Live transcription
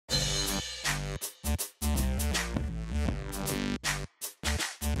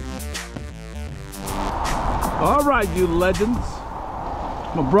All right, you legends.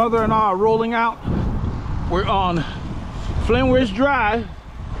 My brother and I are rolling out. We're on Flintridge Drive,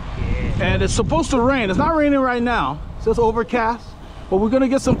 and it's supposed to rain. It's not raining right now. It's just overcast, but we're gonna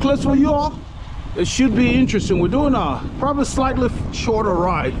get some clips for you all. It should be interesting. We're doing a probably slightly shorter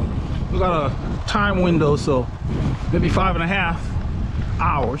ride. We got a time window, so maybe 5.5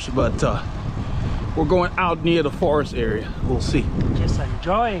 hours, but we're going out near the forest area. We'll see. Just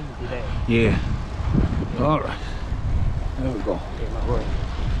enjoying today. Yeah. All right. There we go. Okay, my boy.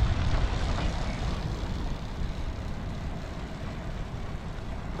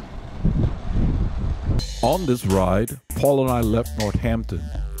 On this ride, Paul and I left Northampton.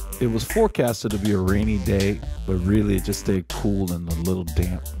 It was forecasted to be a rainy day, but really it just stayed cool and a little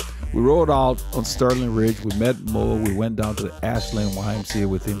damp. We rode out on Sterling Ridge. We met Mo. We went down to the Ashlane YMCA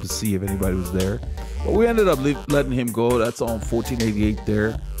with him to see if anybody was there. But we ended up letting him go. That's on 1488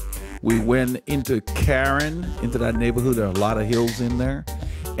 there. We went into Karen, into that neighborhood. There are a lot of hills in there.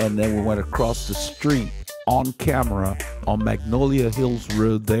 And then we went across the street on camera on Magnolia Hills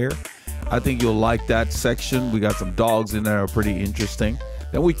Road there. I think you'll like that section. We got some dogs in there that are pretty interesting.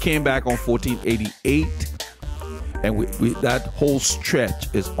 Then we came back on 1488, and that whole stretch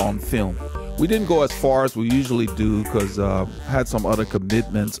is on film. We didn't go as far as we usually do because had some other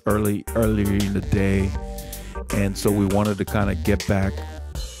commitments earlier in the day, and so we wanted to kind of get back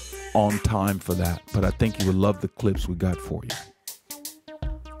on time for that. But I think you would love the clips we got for you.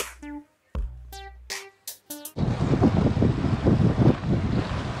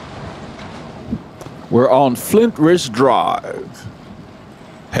 We're on Flintridge Drive,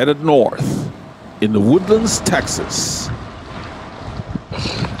 headed north in the Woodlands, Texas.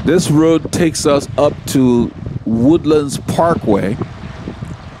 This road takes us up to Woodlands Parkway,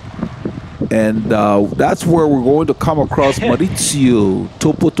 and that's where we're going to come across Maurizio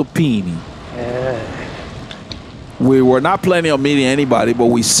Topotopini. We were not planning on meeting anybody, but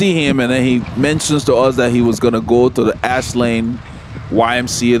we see him, and then he mentions to us that he was going to go to the Ashlane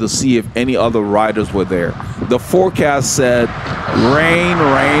YMCA to see if any other riders were there. The forecast said rain,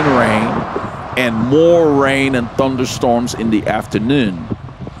 rain, rain, and more rain and thunderstorms in the afternoon.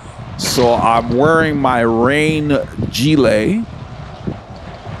 So I'm wearing my rain gilet.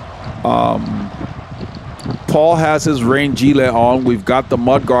 Paul has his rain gilet on. We've got the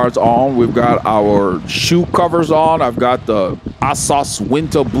mud guards on. We've got our shoe covers on. I've got the ASOS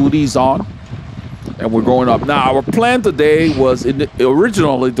winter booties on. And we're going up. Now, our plan today was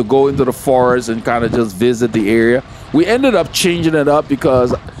originally to go into the forest and kind of just visit the area. We ended up changing it up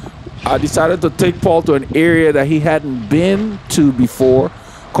because I decided to take Paul to an area that he hadn't been to before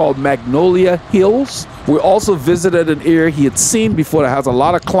called Magnolia Hills. We also visited an area he had seen before that has a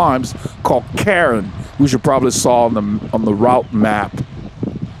lot of climbs called Karen, which you probably saw on the route map.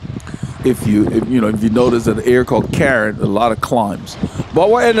 If you notice an area called Karen, a lot of climbs. But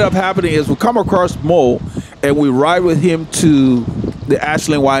what ended up happening is we come across Mo and we ride with him to the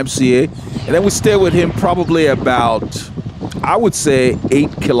Ashlane YMCA, and then we stay with him probably about, I would say,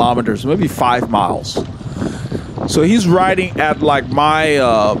 8 kilometers, maybe 5 miles. So he's riding at like my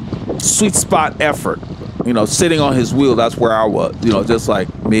sweet spot effort, sitting on his wheel. That's where I was, just like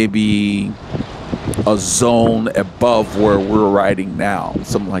maybe a zone above where we're riding now,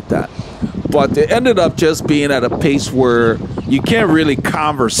 something like that. But it ended up just being at a pace where you can't really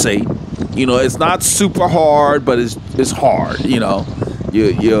conversate. It's not super hard, but it's hard. You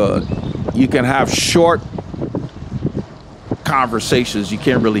can have short conversations. You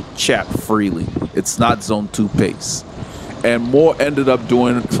can't really chat freely. It's not zone 2 pace. And Moore ended up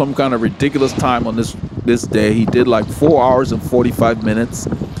doing some kind of ridiculous time on this day. He did like 4 hours and 45 minutes.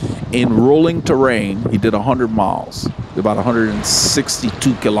 In rolling terrain, he did 100 miles, about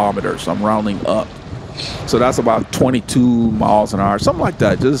 162 kilometers. I'm rounding up. So that's about 22 miles an hour, something like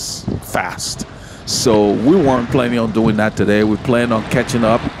that, just fast. So we weren't planning on doing that today. We planned on catching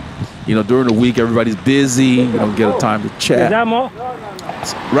up. During the week, everybody's busy. You don't get a time to chat. Is that Mo?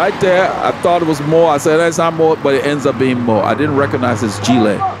 Right there, I thought it was Mo. I said, that's not Mo, but it ends up being Mo. I didn't recognize his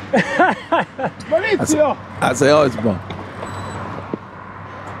gilet. I said, oh, it's Mo.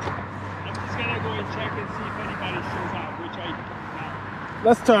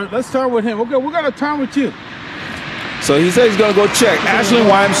 Let's start with him. Okay, we're gonna turn with you. So he said he's gonna go check. Ashlane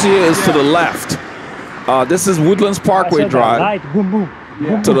YMCA is to the left. This is Woodlands Parkway Drive. Light. Boom, boom.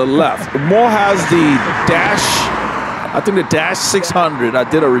 Yeah. To the left. Moore has the Dash, I think the Dash 600. I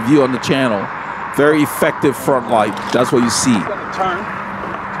did a review on the channel. Very effective front light. That's what you see. Turn.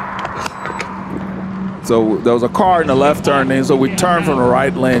 So there was a car in the left turn lane, so we turned from the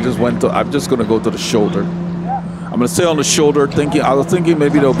right lane, just went to, I'm just gonna go to the shoulder. I'm gonna stay on the shoulder. I was thinking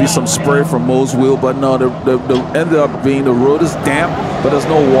maybe there'll be some spray from Mo's wheel, but no, there ended up being the road is damp, but there's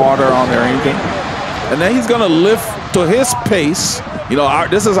no water on there or anything. And then he's gonna lift to his pace. You know,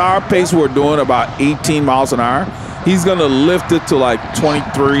 this is our pace. We're doing about 18 miles an hour. He's gonna lift it to like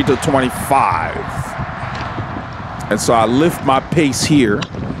 23 to 25. And so I lift my pace here.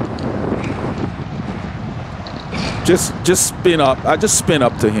 Just spin up. I just spin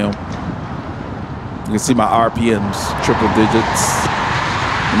up to him. You can see my RPMs, triple digits.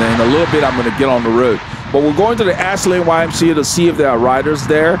 And then in a little bit, I'm gonna get on the road. But we're going to the Ashlane YMCA to see if there are riders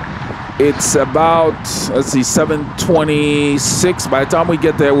there. It's about, let's see, 7:26. By the time we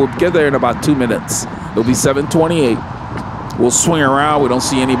get there, we'll get there in about 2 minutes. It'll be 7:28. We'll swing around, we don't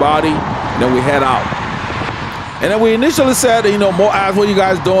see anybody, and then we head out. And then we initially said, you know, Mo asked, what are you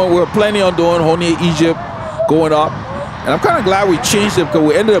guys doing? We're planning on doing Honia Egypt, going up. And I'm kind of glad we changed it because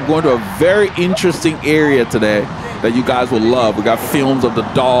we ended up going to a very interesting area today that you guys will love. We got films of the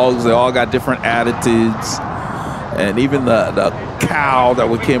dogs. They all got different attitudes. And even the cow that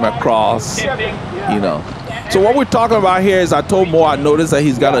we came across, you know. So what we're talking about here is I told Mo I noticed that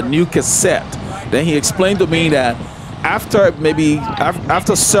he's got a new cassette. Then he explained to me that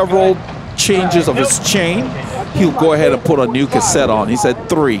after several changes of his chain, he'll go ahead and put a new cassette on. He said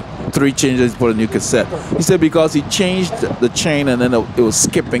three changes, put a new cassette. He said because he changed the chain and then it was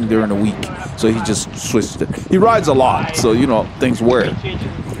skipping during the week, so he just switched it. He rides a lot, so you know things wear.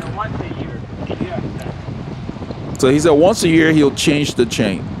 So he said once a year he'll change the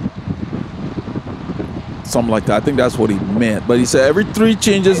chain, something like that. I think that's what he meant. But he said every 3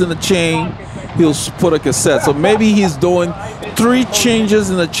 changes in the chain, he'll put a cassette. So maybe he's doing 3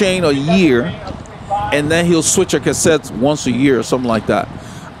 changes in the chain a year, and then he'll switch a cassette once a year or something like that.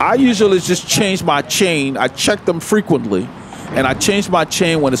 I usually just change my chain. I check them frequently, and I change my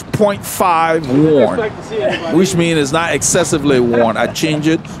chain when it's 0.5 worn, which means it's not excessively worn. I change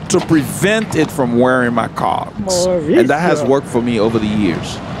it to prevent it from wearing my carbs, and that has worked for me over the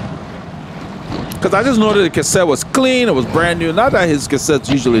years. Because I just noticed the cassette was clean, it was brand new. Not that his cassette's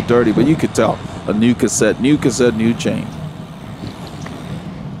usually dirty, but you could tell a new cassette, new chain.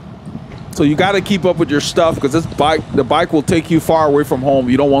 So you got to keep up with your stuff because the bike will take you far away from home.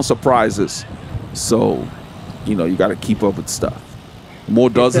 You don't want surprises. So, you know, you got to keep up with stuff. Mo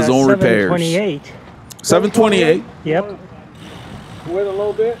does his own repairs. 728. 728. Yep. Wait a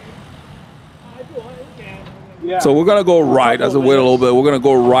little bit. Yeah. So we're gonna go right. I said wait a little bit. We're gonna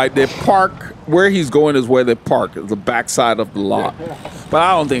go right. They park where he's going is where they park. It's the backside of the lot. But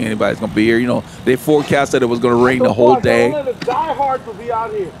I don't think anybody's gonna be here. You know, they forecasted it was gonna rain the whole day. Only the diehards will be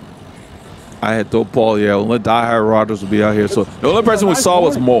out here. I had told Paul, yeah, only diehard riders will be out here. So the only person we saw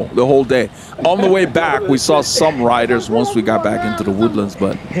was Mo the whole day. On the way back, we saw some riders once we got back into the woodlands,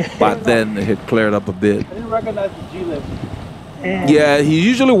 but by then it had cleared up a bit. I didn't recognize the G-Lip. Yeah, he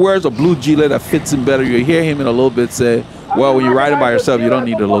usually wears a blue gilet that fits him better. You hear him in a little bit say, well, when you're riding by yourself, you don't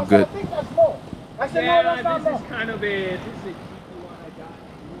need to look good. Yeah, this is kind of a...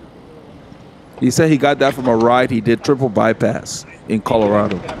 He said he got that from a ride he did triple bypass in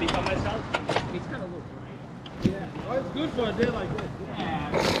Colorado. It's good for a day like this.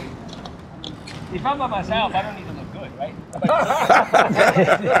 Yeah. If I'm by myself, I don't need to look good, right? I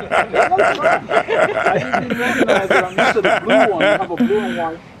didn't recognize it. I'm used to the blue one. You have a blue and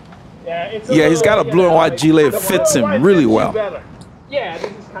white. Yeah, he's got a blue and white gilet. It fits him really well. Yeah,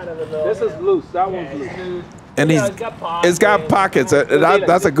 this is kind of a little... This is loose. That one's loose. And it's got pockets.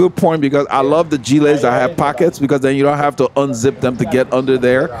 That's a good point because I love the gilets that have pockets because then you don't have to unzip them to get under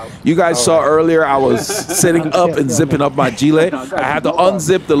there. You guys saw earlier I was sitting up and zipping up my gilet. I had to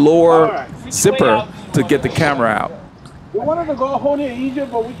unzip the lower zipper to get the camera out. We wanted to go Honia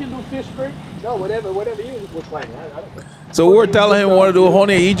Egypt, but we can do fish straight. No, whatever you was planning. So we were telling him we want to do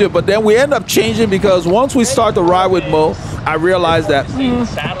Honia Egypt, but then we end up changing because once we start to ride with Mo, I realized that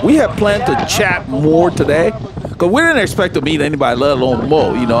we had planned to chat more today because we didn't expect to meet anybody, let alone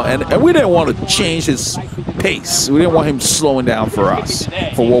Mo, you know, and we didn't want to change his pace. We didn't want him slowing down for us,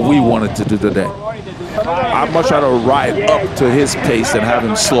 for what we wanted to do today. I'd much rather ride up to his pace than have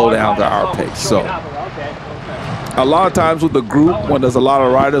him slow down to our pace. So a lot of times with the group, when there's a lot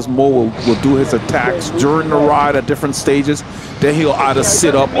of riders, Mo will do his attacks during the ride at different stages. Then he'll either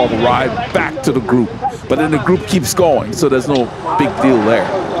sit up or ride back to the group. But then the group keeps going, so there's no big deal there.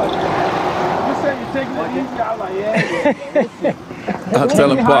 I'm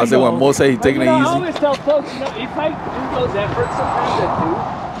telling Paul, I said when Mo say he's taking it easy. I always tell folks, you know, if I do those efforts sometimes I do,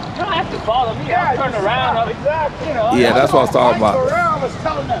 You don't have to follow me. I'll turn around. Exactly. You know, Yeah, that's what I was talking about.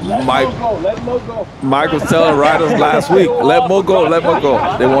 Mike was telling riders last week, let Mo go, let Mo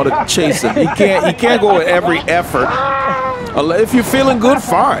go. They want to chase him. You can't go with every effort. If you're feeling good,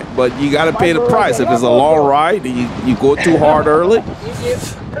 fine, but you got to pay the price. If it's a long ride and you go too hard early,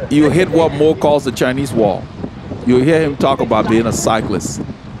 you hit what Mo calls the Chinese wall. You'll hear him talk about being a cyclist.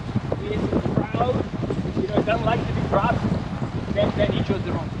 Don't like to be dropped, then he chose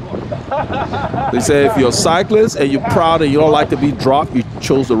the wrong sport. They say if you're a cyclist and you're proud and you don't like to be dropped, you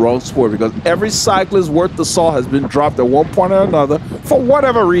chose the wrong sport, because every cyclist worth the salt has been dropped at one point or another for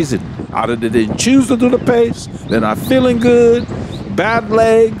whatever reason. Either they didn't choose to do the pace, they're not feeling good, bad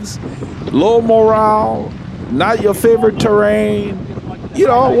legs, low morale, not your favorite terrain, you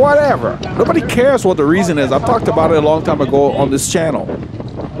know, whatever. Nobody cares what the reason is. I talked about it a long time ago on this channel.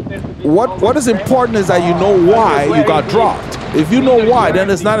 What is important is that you know why you got dropped. If you know why, then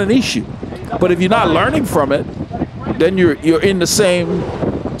it's not an issue. But if you're not learning from it, then you're in the same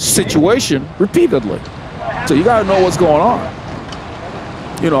situation repeatedly. So you got to know what's going on.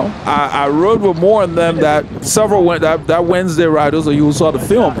 You know, I rode with more of them that Wednesday ride. Those of you who saw the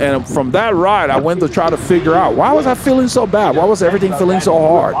film, and from that ride, I went to try to figure out, why was I feeling so bad? Why was everything feeling so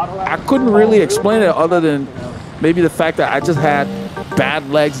hard? I couldn't really explain it other than maybe the fact that I just had bad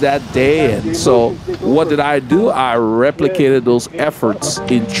legs that day. And so what did I do? I replicated those efforts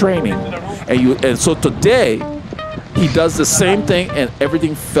in training. And so today he does the same thing, and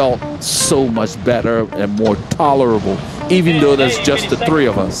everything felt so much better and more tolerable, even though there's just the three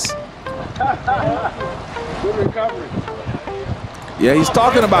of us. Good recovery. Yeah, he's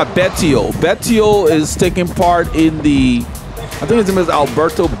talking about Betio. Betio is taking part in the, I think his name is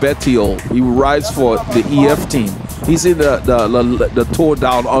Alberto Betio. He rides for the EF team. He's in the tour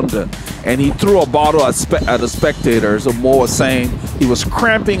down under, and he threw a bottle at the spectators. So Mo was saying he was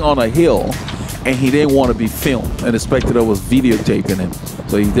cramping on a hill, and he didn't want to be filmed, and the spectator was videotaping him,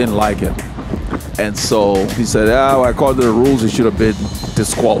 so he didn't like it. And so he said, "Oh, according to the rules, he should have been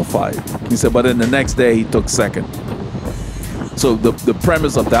disqualified." He said, but then the next day he took second. So the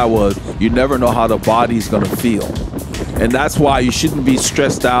premise of that was, you never know how the body's gonna feel. And that's why you shouldn't be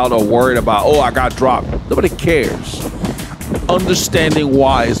stressed out or worried about, oh, I got dropped. Nobody cares. Understanding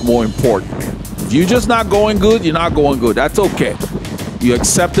why is more important. If you're just not going good, you're not going good. That's okay. You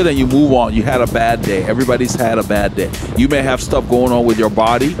accept it and you move on. You had a bad day. Everybody's had a bad day. You may have stuff going on with your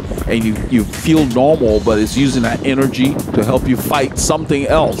body and you feel normal, but it's using that energy to help you fight something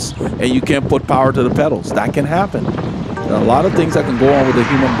else, and you can't put power to the pedals. That can happen. There are a lot of things that can go on with the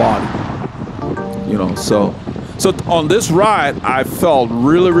human body. You know, so on this ride, I felt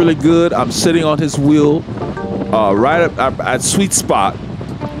really, really good. I'm sitting on his wheel right at sweet spot.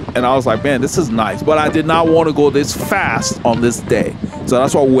 And I was like, man, this is nice. But I did not want to go this fast on this day. So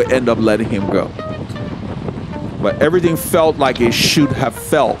that's why we end up letting him go. But everything felt like it should have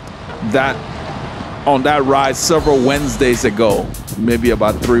felt that on that ride several Wednesdays ago, maybe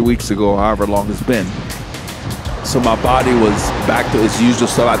about 3 weeks ago, however long it's been. So my body was back to its usual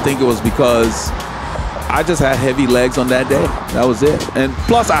stuff. I think it was because I just had heavy legs on that day. That was it. And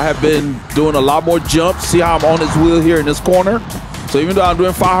plus I have been doing a lot more jumps. See how I'm on this wheel here in this corner? So even though I'm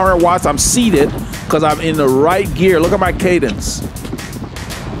doing 500 watts, I'm seated because I'm in the right gear. Look at my cadence.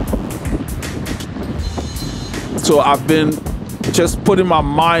 So I've been just putting my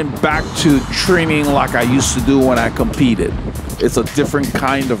mind back to training like I used to do when I competed. It's a different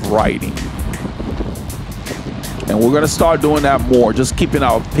kind of riding. And we're gonna start doing that more, just keeping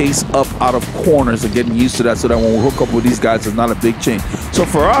our pace up out of corners and getting used to that, so that when we hook up with these guys, it's not a big change. So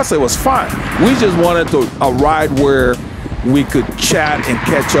for us, it was fine. We just wanted a ride where we could chat and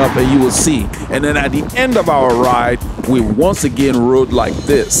catch up, and you will see. And then at the end of our ride, we once again rode like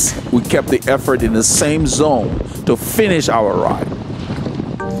this. We kept the effort in the same zone to finish our ride.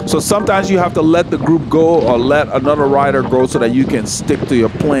 So sometimes you have to let the group go or let another rider go so that you can stick to your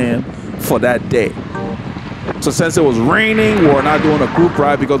plan for that day. So since it was raining, we're not doing a group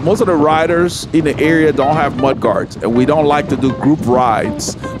ride because most of the riders in the area don't have mud guards, and we don't like to do group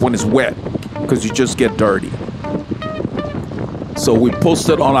rides when it's wet because you just get dirty. So we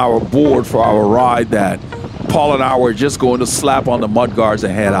posted on our board for our ride that Paul and I were just going to slap on the mud guards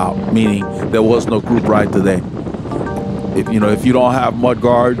and head out, meaning there was no group ride today. If you don't have mud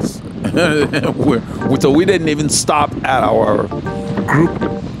guards, so we didn't even stop at our group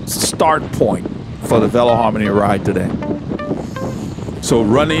start point for the Veloharmony ride today. So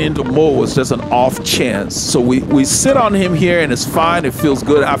running into Mo was just an off chance. So we sit on him here and it's fine. It feels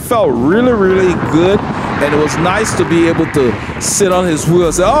good. I felt really, really good. And it was nice to be able to sit on his wheel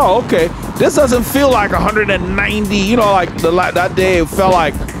and say, oh, okay, this doesn't feel like 190. Like that day, it felt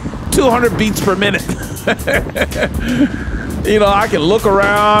like 200 beats per minute. You know, I can look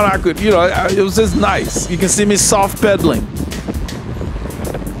around. I could, you know, it was just nice. You can see me soft pedaling.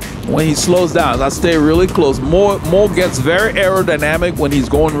 When he slows down, I stay really close. Mo gets very aerodynamic when he's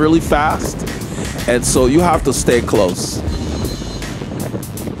going really fast. And so you have to stay close.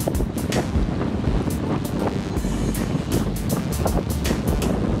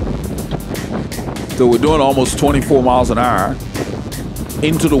 So we're doing almost 24 miles an hour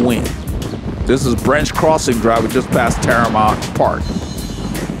into the wind. This is Branch Crossing Drive. We just passed Terramont Park.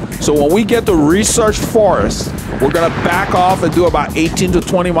 So when we get to Research Forest, we're gonna back off and do about 18 to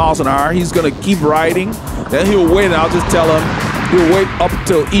 20 miles an hour. He's gonna keep riding. Then he'll wait, and I'll just tell him, he'll wait up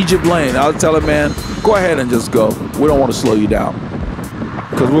till Egypt Lane. I'll tell him, man, go ahead and just go. We don't want to slow you down.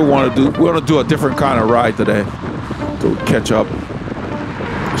 Because we want to do a different kind of ride today. To catch up,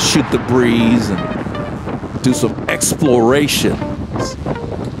 shoot the breeze, and do some exploration.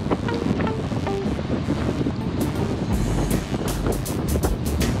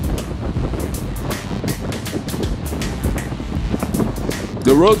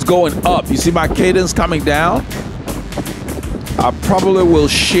 The road's going up. You see my cadence coming down? I probably will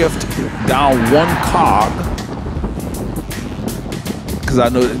shift down one cog because I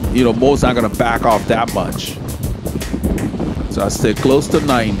know, you know, Mo's not going to back off that much. So I stay close to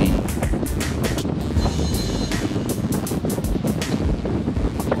 90.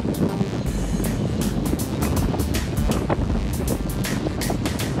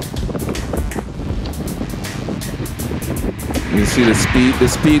 You see the speed? The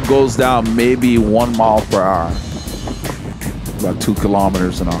speed goes down maybe 1 mile per hour, about 2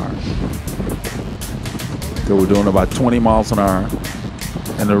 kilometers an hour. So we're doing about 20 miles an hour,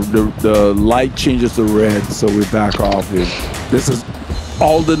 and the light changes to red, so we back off here. This is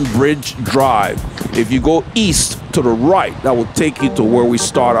Alden Bridge Drive. If you go east to the right, that will take you to where we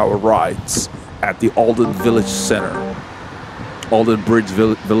start our rides at the Alden Village Center, Alden Bridge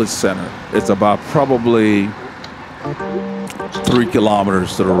Village Center. It's about probably 3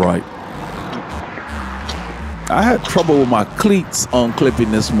 kilometers to the right. I had trouble with my cleats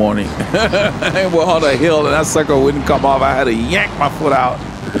unclipping this morning. We're on a hill and that sucker wouldn't come off. I had to yank my foot out.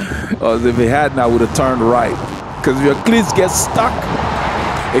 If it hadn't, I would have turned right. Because if your cleats get stuck,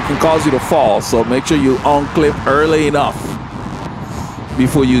 it can cause you to fall. So make sure you unclip early enough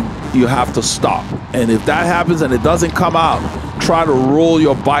before you have to stop. And if that happens and it doesn't come out, try to roll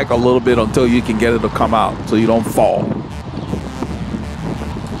your bike a little bit until you can get it to come out so you don't fall.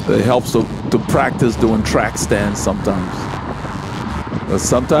 It helps to practice doing track stands sometimes. But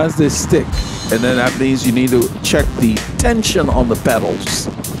sometimes they stick. And then that means you need to check the tension on the pedals.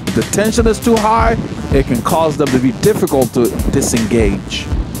 If the tension is too high, it can cause them to be difficult to disengage.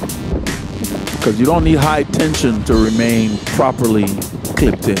 Because you don't need high tension to remain properly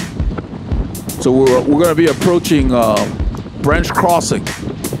clipped in. So we're going to be approaching Branch Crossing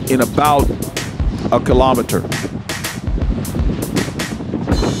in about a kilometer.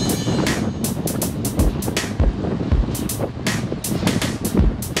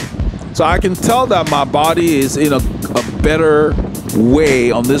 So I can tell that my body is in a better way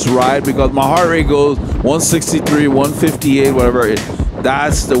on this ride because my heart rate goes 163, 158, whatever.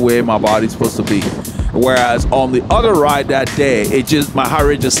 That's the way my body's supposed to be. Whereas on the other ride that day, my heart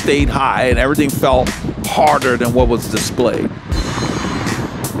rate just stayed high and everything felt harder than what was displayed.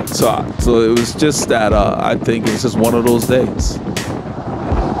 So it was just that I think it was just one of those days.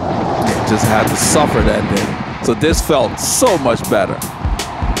 Just had to suffer that day. So this felt so much better.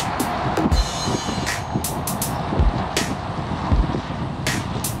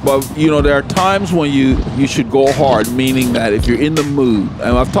 But, you know, there are times when you should go hard, meaning that if you're in the mood,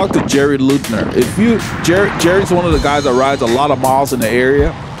 and I've talked to Jerry Leutner. Jerry's one of the guys that rides a lot of miles in the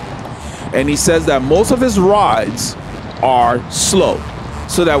area, and he says that most of his rides are slow,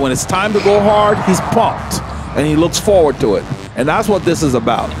 so that when it's time to go hard, he's pumped, and he looks forward to it. And that's what this is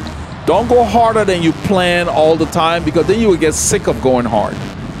about. Don't go harder than you plan all the time, because then you will get sick of going hard.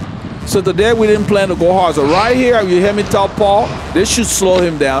 So today we didn't plan to go hard. So right here, you hear me tell Paul, this should slow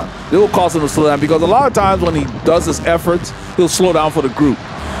him down. It will cause him to slow down because a lot of times when he does his efforts, he'll slow down for the group.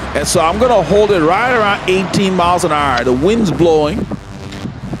 And so I'm going to hold it right around 18 miles an hour. The wind's blowing.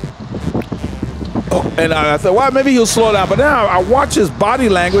 Oh, and I thought, well, maybe he'll slow down. But then I watch his body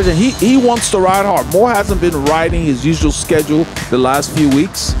language, and he wants to ride hard. Mo hasn't been riding his usual schedule the last few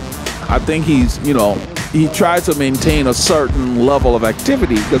weeks. I think he's, you know, he tries to maintain a certain level of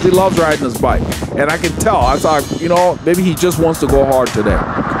activity because he loves riding his bike. And I can tell. I thought, you know, maybe he just wants to go hard today.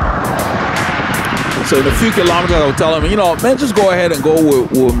 So in a few kilometers, I will tell him, you know, man, just go ahead and go.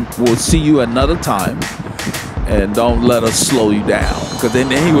 We'll see you another time. and don't let us slow you down. Because then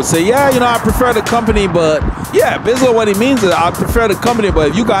he would say, yeah, you know, I prefer the company, but yeah, basically what he means is I prefer the company, but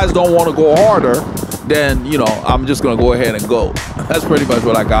if you guys don't want to go harder, then, you know, I'm just going to go ahead and go. That's pretty much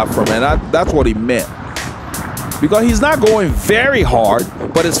what I got from it. And that's what he meant. Because he's not going very hard,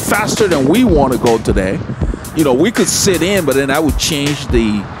 but it's faster than we want to go today. You know, we could sit in, but then that would change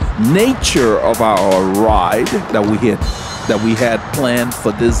the nature of our ride that we had planned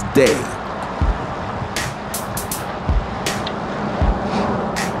for this day.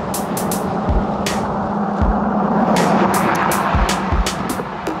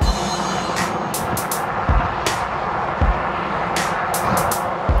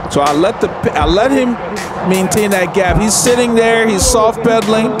 So I let him maintain that gap. He's sitting there, he's soft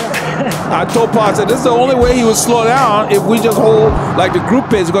pedaling. I told Paul, I said, this is the only way he would slow down if we just hold like the group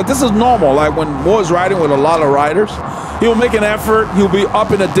pace, because this is normal. Like when Mo's riding with a lot of riders, he'll make an effort, he'll be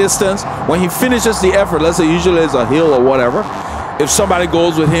up in a distance. When he finishes the effort, let's say usually it's a hill or whatever, if somebody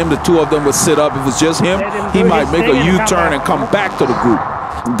goes with him, the two of them would sit up. If it's just him, he might make a U-turn and come back to the group.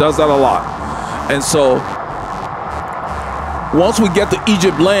 He does that a lot. And so once we get to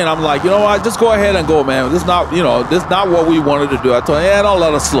Egypt Lane, I'm like, you know what, just go ahead and go, man. This is not, you know, this is not what we wanted to do. I told him, yeah, don't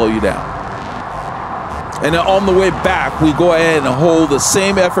let us slow you down. And then on the way back, we go ahead and hold the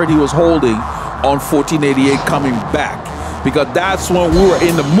same effort he was holding on 1488 coming back, because that's when we were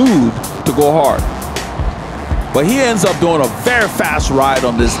in the mood to go hard. But he ends up doing a very fast ride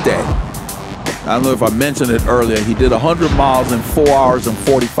on this day. I don't know if I mentioned it earlier. He did 100 miles in 4 hours and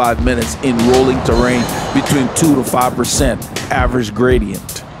 45 minutes in rolling terrain between 2 to 5% average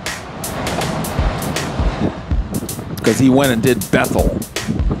gradient. Because he went and did Bethel.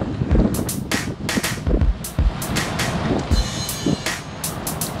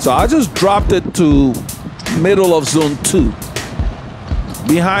 So I just dropped it to middle of zone 2.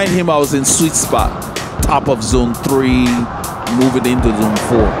 Behind him, I was in sweet spot. Top of zone 3, moving into zone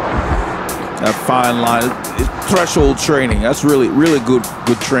 4. That fine line, it's threshold training. That's really good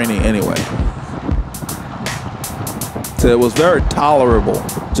training anyway. So it was very tolerable.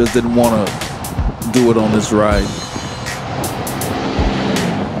 Just didn't want to do it on this ride.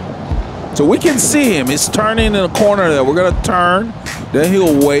 So we can see him. He's turning in a corner there. We're gonna turn, then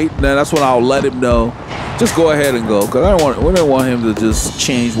he'll wait. Then that's when I'll let him know. Just go ahead and go, because we didn't want him to just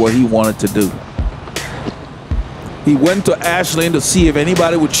change what he wanted to do. He went to Ashlane to see if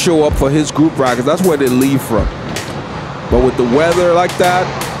anybody would show up for his group ride, because that's where they leave from. But with the weather like that,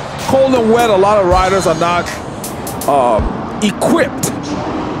 cold and wet, a lot of riders are not equipped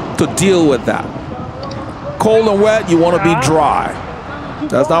to deal with that. Cold and wet, you want to be dry.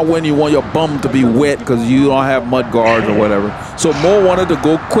 That's not when you want your bum to be wet because you don't have mud guards or whatever. So Mo wanted to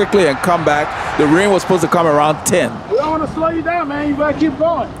go quickly and come back. The rain was supposed to come around 10. We don't want to slow you down, man. You better keep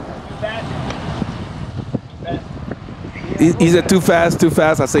going. He said too fast, too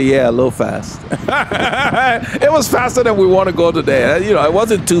fast. I said, yeah, a little fast. It was faster than we want to go today. You know, it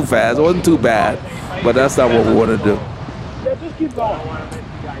wasn't too fast. It wasn't too bad. But that's not what we want to do. Yeah, just keep going.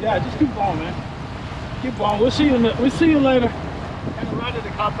 Yeah, just keep going, man. Keep going. We'll see you later. And ride to the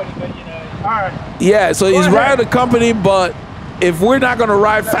company, but you know. All right. Yeah, so he's riding the company, but if we're not going to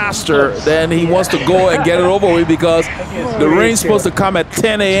ride faster, then he wants to go and get it over with, because the rain's supposed to come at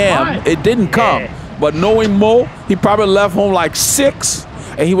 10 a.m. It didn't come. But knowing Mo, he probably left home like 6,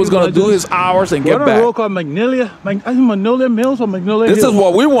 and he was going to do his hours and get back. What a road called Magnolia? Magnolia Mills or Magnolia Hills? This is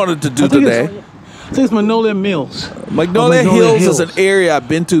what we wanted to do today. I think it's Magnolia Mills. Magnolia Hills is an area I've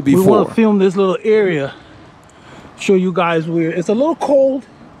been to before. We want to film this little area, show you guys where it's a little cold.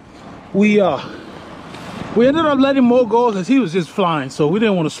 We ended up letting Mo go because he was just flying, so we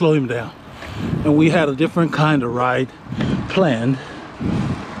didn't want to slow him down. And we had a different kind of ride planned.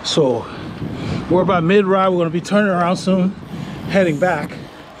 So we're about mid-ride. We're going to be turning around soon, heading back.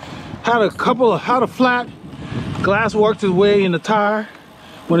 Had a flat glass worked its way in the tire.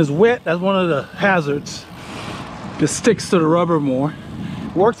 When it's wet, that's one of the hazards. It sticks to the rubber more.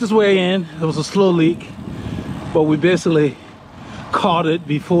 Worked its way in. There was a slow leak, but we basically caught it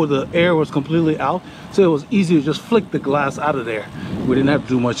before the air was completely out. So it was easy to just flick the glass out of there. We didn't have to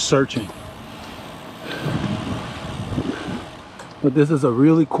do much searching. But this is a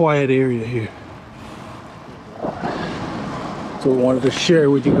really quiet area here. So we wanted to share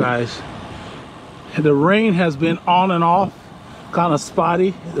with you guys. The rain has been on and off, kind of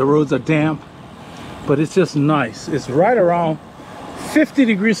spotty. The roads are damp, but it's just nice. It's right around 50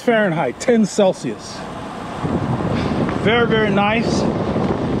 degrees Fahrenheit, 10 Celsius. Very, very nice,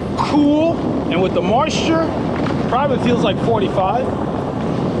 cool, and with the moisture, probably feels like 45.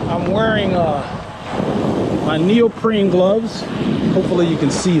 I'm wearing my neoprene gloves. Hopefully you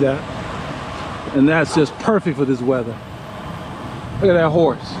can see that. And that's just perfect for this weather. Look at that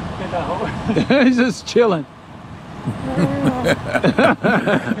horse. Look at that horse. He's just chilling.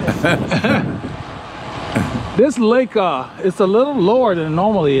 This lake, it's a little lower than it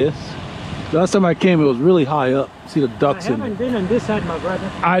normally is. Last time I came, it was really high up. See the ducks in I haven't there. been on this side, my brother.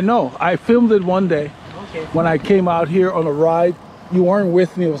 I know. I filmed it one day. Okay. When I came out here on a ride. You weren't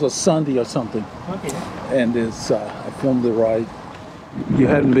with me. It was a Sunday or something. Okay. And it's I filmed the ride. You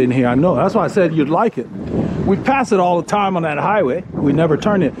hadn't been here. I know. That's why I said you'd like it. We pass it all the time on that highway. We never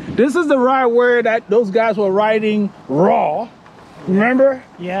turn it. This is the ride where those guys were riding raw. Remember?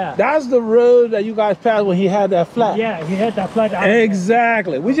 Yeah. That's the road that you guys passed when he had that flat. Yeah, he had that flat.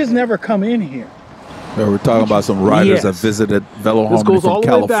 Exactly. We just never come in here. Yeah, we're talking about some riders that visited Veloharmony from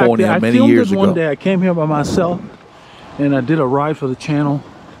California many years ago. One day I came here by myself and I did a ride for the channel.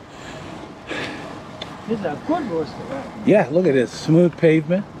 This is a good roaster, right? Yeah, look at this. Smooth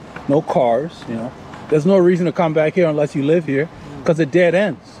pavement, no cars, you know. There's no reason to come back here unless you live here because it dead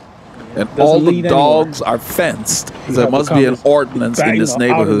ends. And all the dogs are fenced. There must be an ordinance in this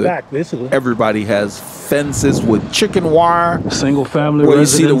neighborhood. Everybody has fences with chicken wire. Single family where you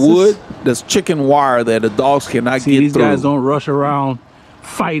see the wood, there's chicken wire there. The dogs cannot get through. These guys don't rush around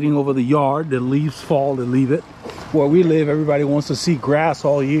fighting over the yard. The leaves fall, they leave it. Where we live, everybody wants to see grass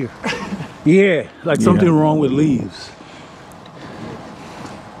all year. Yeah, like something wrong with leaves.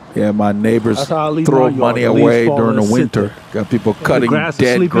 Yeah, my neighbors throw money away during the winter. Got people cutting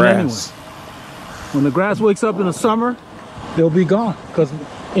dead grass. Anyway. When the grass wakes up in the summer, they'll be gone. Because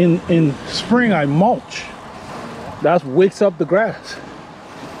in spring, I mulch. That wakes up the grass.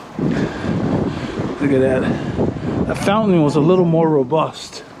 Look at that. That fountain was a little more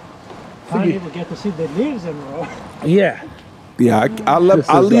robust. I didn't even get to see the leaves in a row. Yeah. Yeah, I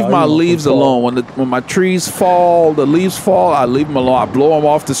leave my leaves alone. When my trees fall, the leaves fall, I leave them alone. I blow them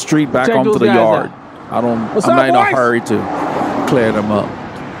off the street back onto the yard. I'm not in a hurry to clear them up.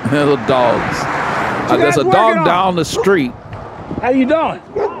 Little dogs. There's a dog down the street. How you doing?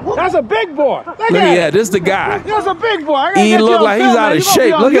 That's a big boy. Look at that. This is the guy. That's a big boy. He look like he's out of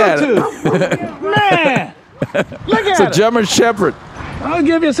shape. Look at it. Man. Look at it. It's a German Shepherd. I'll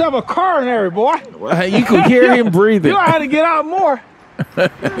give yourself a coronary, boy. You could hear him breathing. You know how to get out more.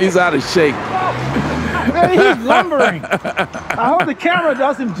 He's out of shape. Man, he's lumbering. I hope the camera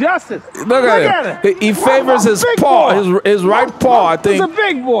does him justice. Look at him. He favors his paw, his right paw, I think. He's a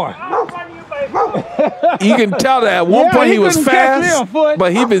big boy. You can tell that at one point he was fast,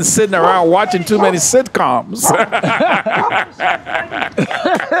 but he'd been sitting around watching too many sitcoms.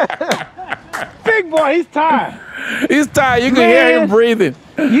 Big boy, he's tired. He's tired. You can hear him breathing.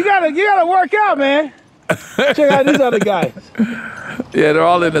 You gotta work out, man. Check out these other guys. Yeah, they're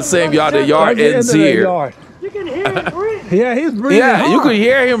all in the same yard. The yard ends here. You can hear him breathing. Yeah, he's breathing. Yeah, hard. you could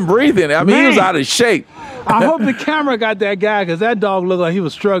hear him breathing. I mean, he was out of shape. I hope the camera got that guy because that dog looked like he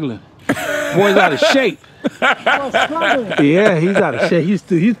was struggling. Boy's out of shape. Yeah, he's out of shape.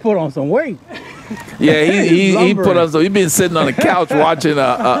 He's put on some weight. Yeah, he put on some. He's been sitting on the couch watching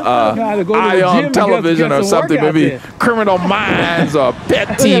Ion television or something, maybe Criminal Minds or Pet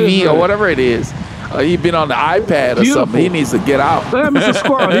TV or whatever it is. He's been on the iPad or something. He needs to get out. Look at Mr.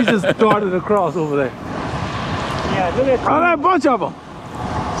 Squirrel. He just darted across over there. Yeah, look at that bunch of them.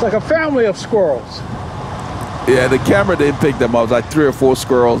 It's like a family of squirrels. Yeah, the camera didn't pick them up. It's like 3 or 4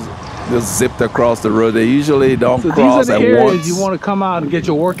 squirrels just zipped across the road. They usually don't cross at once. These are the areas you want to come out and get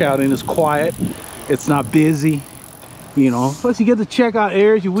your workout in. It's quiet. It's not busy. You know, plus you get to check out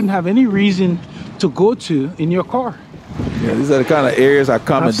areas you wouldn't have any reason to go to in your car. Yeah, these are the kind of areas I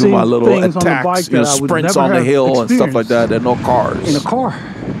come and do my little attacks, sprints on the hill and stuff like that. There are no cars. In a car.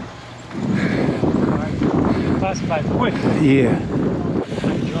 Pass by quick. Yeah.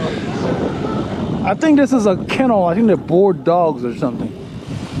 I think this is a kennel. I think they're bored dogs or something.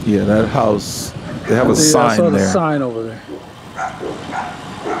 Yeah, that house. They have a sign I saw there. The sign over there.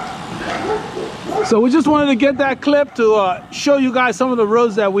 So we just wanted to get that clip to show you guys some of the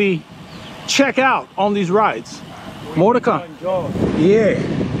roads that we check out on these rides. More to come. Yeah.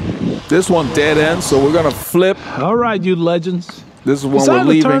 This one dead end, so we're gonna flip. All right, you legends. This is when we're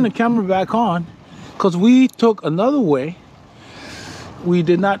leaving. To turn the camera back on because we took another way. We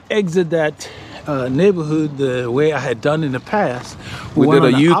did not exit that neighborhood the way I had done in the past. We did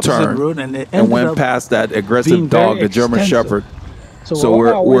a U-turn and went past that aggressive dog, the German Shepherd. So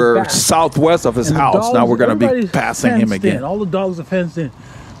we're southwest of his house. Now we're going to be passing him again. All the dogs are fenced in,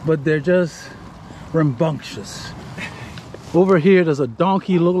 but they're just rambunctious. Over here, there's a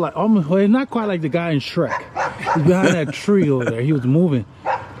donkey look like almost, well, not quite like the guy in Shrek. He's behind that tree over there. He was moving.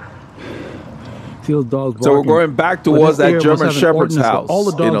 See those dogs So we're barking. going back But towards this area that must German have an Shepherd's ordinance, so house. all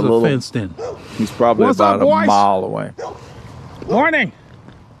the in a dogs are little, fenced in. he's probably What's about up, a boys? mile away. Morning.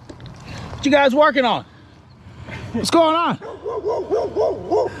 What you guys working on? What's going on?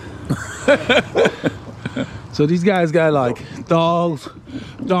 So these guys got like dogs,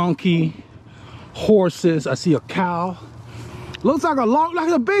 donkey, horses. I see a cow. Looks like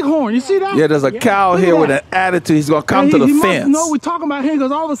a bighorn. You see that? Yeah, there's a cow Look here at with that. an attitude. He's gonna come And to the he fence. must know we're talking about him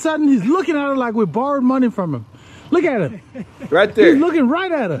because all of a sudden he's looking at us like we borrowed money from him. Look at him. Right there. He's looking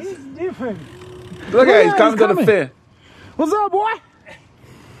right at us. It's different. Look at him. He's Yeah, coming he's to the fence. What's up, boy?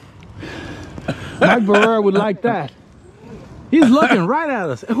 Mike Barrera would like that. He's looking right at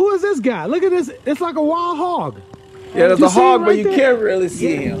us. Who is this guy? Look at this. It's like a wild hog. Yeah, there's You a see him hog, but right you there? can't really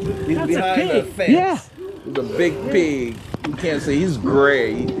see him. He's That's a behind the pig. fence. Yeah. He's a big pig. You can't see. He's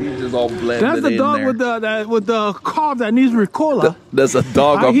gray. He's just all blended That's the in dog there. with the cob that needs Ricola. There's a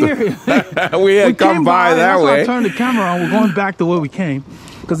dog I up hear there. We had We come came by that that's why I way. turned the camera on. We're going back the way we came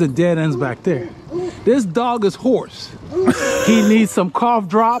because the dead end's back there. This dog is hoarse. He needs some cough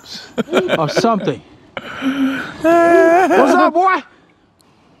drops or something. What's up, boy?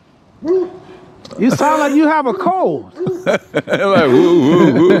 You sound like you have a cold. Like, woo,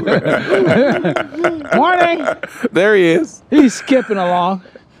 woo, woo. Morning. There he is. He's skipping along.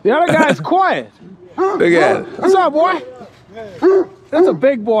 The other guy's quiet. Look at it. What's up, boy? That's a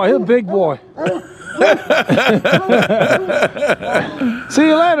big boy. He's a big boy. See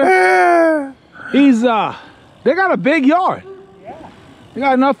you later. He's they got a big yard. They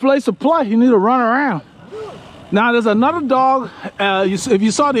got enough place to play. You need to run around. Now there's another dog. If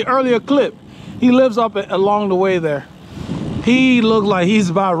you saw the earlier clip, he lives up along the way there. He looks like he's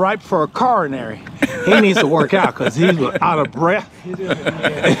about ripe for a coronary. He needs to work out because he's out of breath.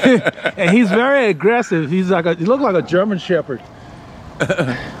 And he's very aggressive. He looks like a German Shepherd.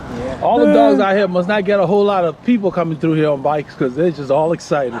 All the dogs out here must not get a whole lot of people coming through here on bikes because they're just all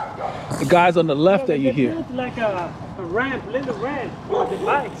excited. The guys on the left that you hear. It's like a ramp, little ramp for the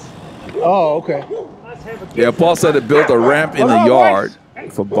bikes. Oh, okay. Let's have a Yeah, Paul said they built a ramp in the yard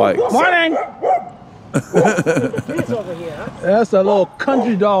for bikes. Morning. kids over here, huh? That's a little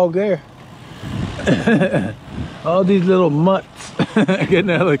country dog there. All these little mutts getting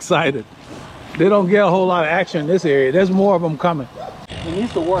all excited. They don't get a whole lot of action in this area. There's more of them coming. He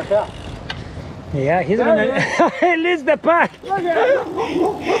needs to work out. Yeah, he's gonna. He leads the pack. What's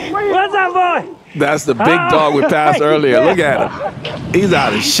up, boy? That's the big dog we passed earlier. Look at him. He's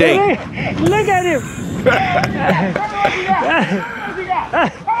out of shape. Look at him.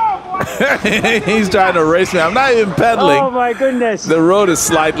 He's trying to race me. I'm not even pedaling. Oh my goodness. The road is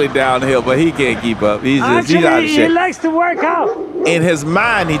slightly downhill, but he can't keep up. He's out of Actually, he shape. likes to work out. In his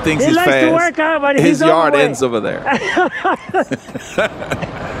mind, he thinks He he's likes fast. to work out, but His he's yard overweight. ends over there.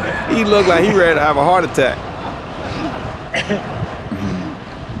 He looked like he ready to have a heart attack.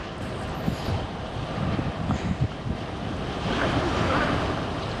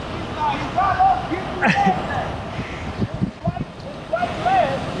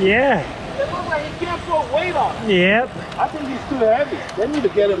 Yeah. It looks like he can't put weight on. Yep. I think he's too heavy. They need to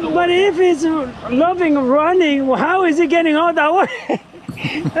get him to But if he's loving running, how is he getting all that way?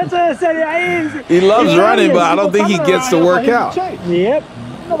 That's what I said. He loves he's running, running. but I don't think he gets to work out. Yep.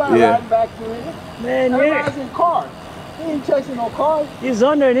 Nobody Yeah. riding back to it. Man, Everybody's yeah. in cars. He ain't chasing no cars. His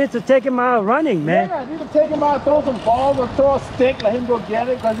owner needs to take him out running, man. Yeah, need to take him out, throw some balls or throw a stick, let him go get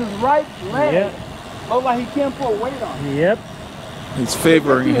it, because his right leg Yep. looks like he can't put weight on. Yep. He's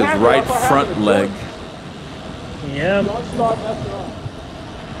favoring his right front leg. Yep. Don't start messing up.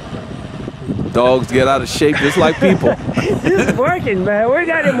 Dogs get out of shape just like people. He's working, man. We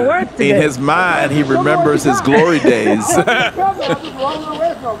got him work today. In his mind, he remembers his glory days. I'm just running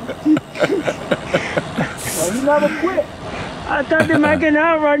away from him. Well, he never quit. I thought they might can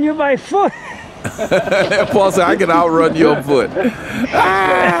outrun you by foot. Paul said, I can outrun you on foot.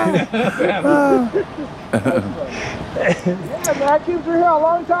 Yeah, man, I came through here a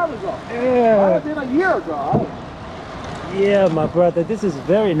long time ago. Yeah. I did a year ago. Yeah, my brother. This is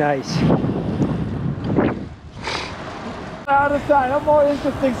very nice. Other side, no more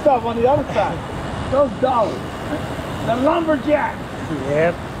interesting stuff on the other side. Those dollars. The lumberjack.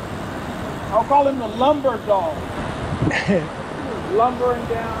 Yep. I'll call him the lumber dog. Lumbering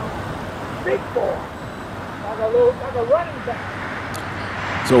down. Big boy. Like a running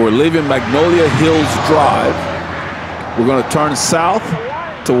back. So we're leaving Magnolia Hills Drive. We're going to turn south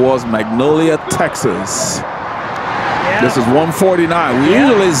towards Magnolia, Texas. Yeah. This is 149. We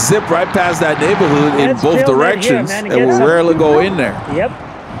usually zip right past that neighborhood in Let's both film right directions, here, man, and and get we some- rarely go in there. Yep.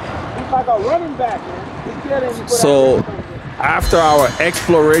 He's like a running back, man. He's getting So after our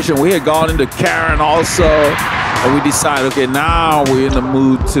exploration, we had gone into Karen also, and we decided, okay, now we're in the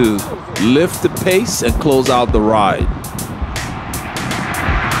mood to lift the pace and close out the ride.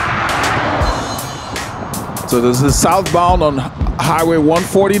 So this is southbound on Highway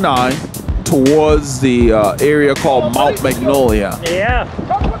 149 towards the area called Mount Magnolia. Yeah.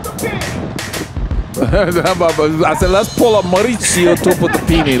 I said, let's pull a Mauricio to put the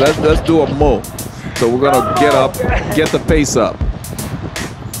pini. Let's do a mo. So we're gonna get up, get the pace up.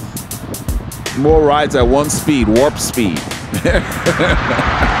 More rides at one speed, warp speed.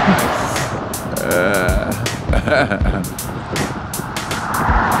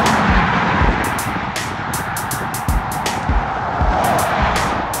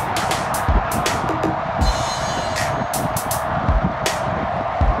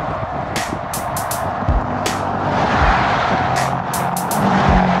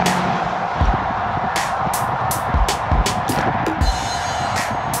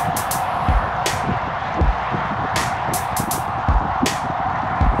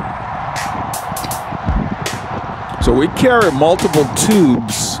 So we carry multiple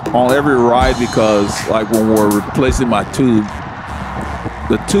tubes on every ride because, like, when we're replacing my tube,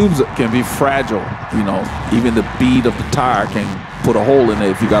 the tubes can be fragile. You know, even the bead of the tire can put a hole in it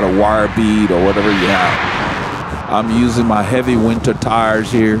if you got a wire bead or whatever you have. I'm using my heavy winter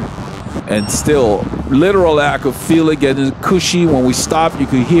tires here, and still, literally, I could feel it getting cushy. When we stopped, you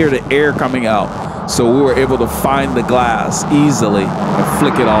could hear the air coming out. So we were able to find the glass easily and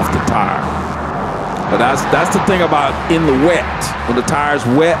flick it off the tire. But that's the thing about in the wet. When the tire's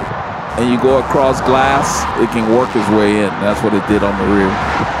wet and you go across glass, it can work its way in. That's what it did on the rear.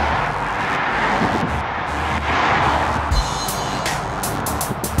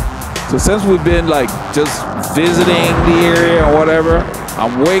 So since we've been like just visiting the area or whatever,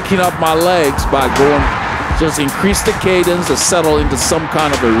 I'm waking up my legs by going, just increase the cadence to settle into some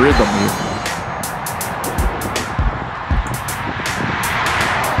kind of a rhythm here.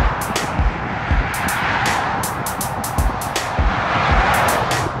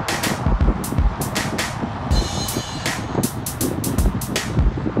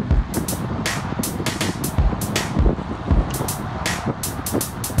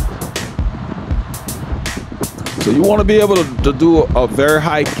 So you want to be able to do a very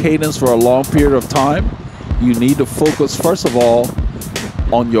high cadence for a long period of time. You need to focus, first of all,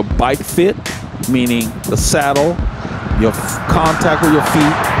 on your bike fit, meaning the saddle, your contact with your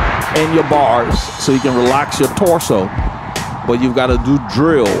feet, and your bars, so you can relax your torso. But you've got to do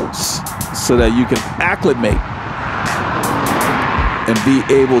drills so that you can acclimate and be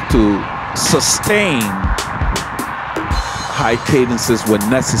able to sustain high cadences when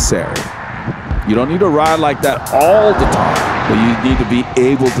necessary. You don't need to ride like that all the time, but you need to be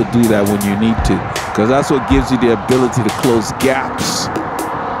able to do that when you need to, because that's what gives you the ability to close gaps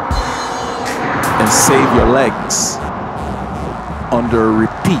and save your legs under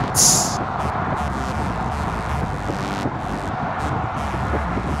repeats.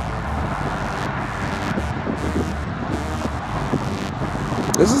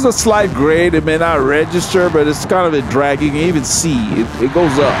 This is a slight grade. It may not register, but it's kind of a drag. You can even see it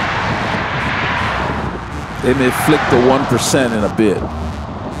goes up. They may flick the 1% in a bit.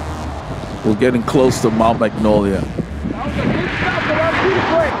 We're getting close to Mount Magnolia.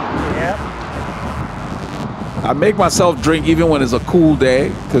 I make myself drink even when it's a cool day,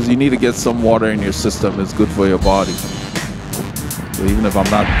 because you need to get some water in your system. It's good for your body. So even if I'm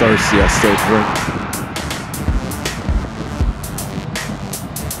not thirsty, I still drink.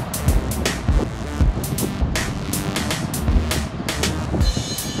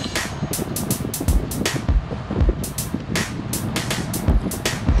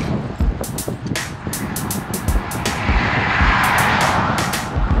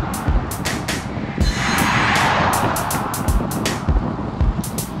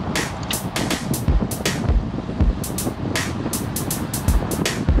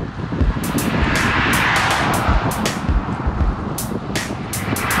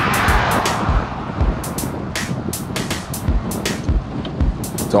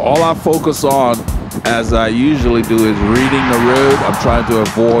 So all I focus on, as I usually do, is reading the road. I'm trying to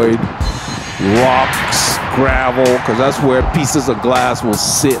avoid rocks, gravel, because that's where pieces of glass will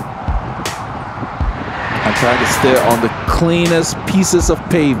sit. I'm trying to stay on the cleanest pieces of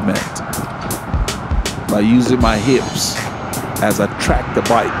pavement by using my hips as I track the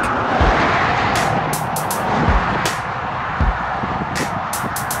bike.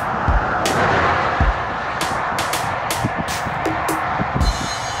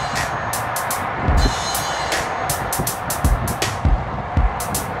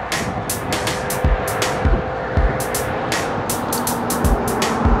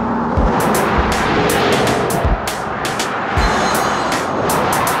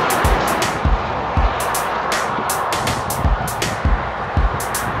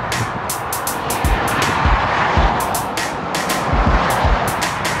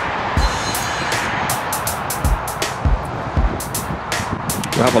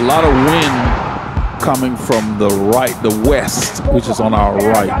 We have a lot of wind coming from the right, the west, which is on our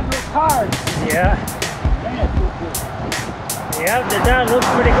right. Yeah. Yeah, the tire looks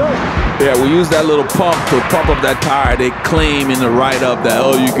pretty good. Yeah, we use that little pump to pump up that tire. They claim in the write-up that,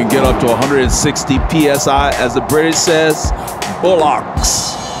 oh, you can get up to 160 PSI. As the British says,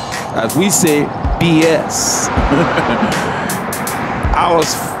 bullocks. As we say, BS. I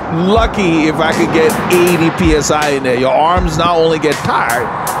was lucky if I could get 80 PSI in there. Your arms not only get tired,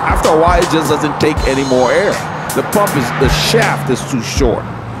 after a while it just doesn't take any more air. The pump is, the shaft is too short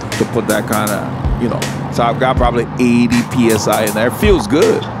to put that kind of, you know. So I've got probably 80 PSI in there. It feels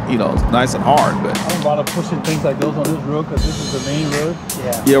good, you know, it's nice and hard, but. I don't bother pushing things like those on this road because this is the main road.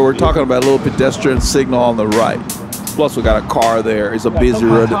 Yeah. Yeah, we're talking about a little pedestrian signal on the right. Plus we got a car there. It's a busy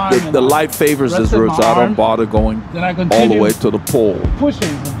road. The light favors this road, so I don't bother going all the way to the pole. Pushing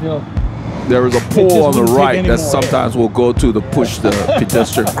until there is a pole on the right that sometimes will go to push the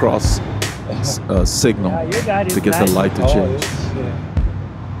pedestrian cross signal to get the light to change.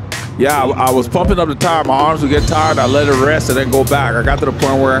 Yeah, I was pumping up the tire. My arms would get tired. I let it rest and then go back. I got to the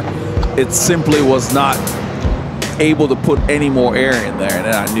point where it simply was not able to put any more air in there. And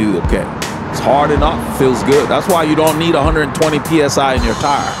then I knew, okay, it's hard enough, feels good. That's why you don't need 120 PSI in your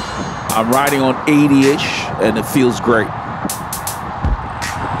tire. I'm riding on 80-ish and it feels great.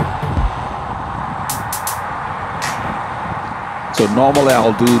 So normally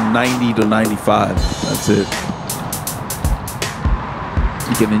I'll do 90 to 95. That's it.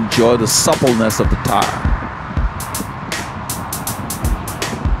 You can enjoy the suppleness of the tire.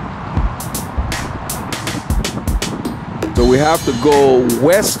 So we have to go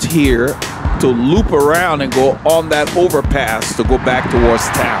west here to loop around and go on that overpass to go back towards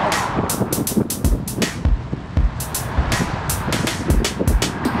town.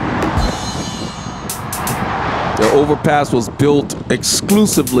 The overpass was built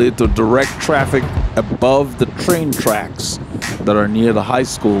exclusively to direct traffic above the train tracks that are near the high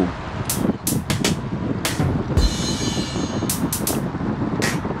school.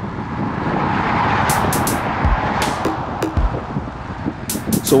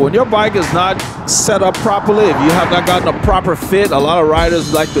 So when your bike is not set up properly, if you have not gotten a proper fit, a lot of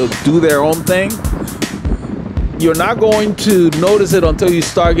riders like to do their own thing. You're not going to notice it until you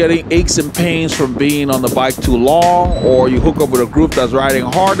start getting aches and pains from being on the bike too long, or you hook up with a group that's riding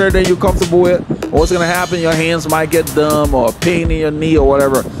harder than you're comfortable with. What's going to happen? Your hands might get numb or a pain in your knee or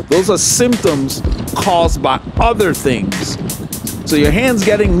whatever. Those are symptoms caused by other things. So your hands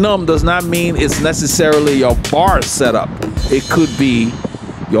getting numb does not mean it's necessarily your bar setup. It could be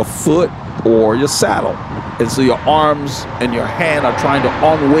your foot or your saddle. And so your arms and your hand are trying to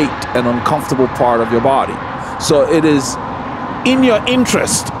unweight an uncomfortable part of your body. So it is in your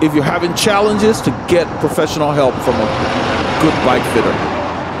interest, if you're having challenges, to get professional help from a good bike fitter.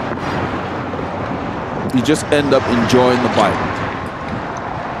 You just end up enjoying the bike.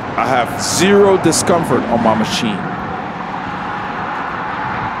 I have zero discomfort on my machine.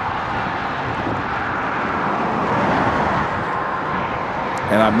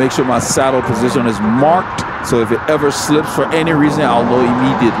 And I make sure my saddle position is marked, so if it ever slips for any reason, I'll know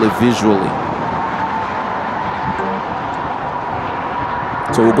immediately visually.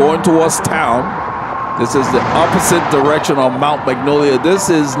 So we're going towards town. This is the opposite direction of Mount Magnolia. This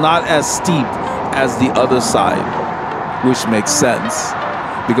is not as steep as the other side, which makes sense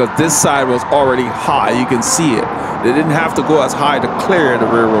because this side was already high. You can see it. They didn't have to go as high to clear the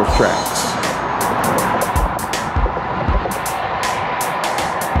railroad tracks.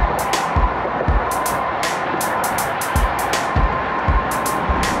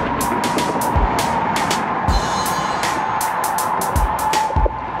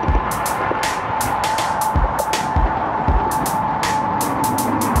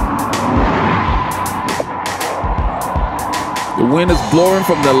 The wind is blowing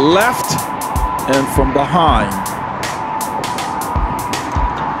from the left and from behind.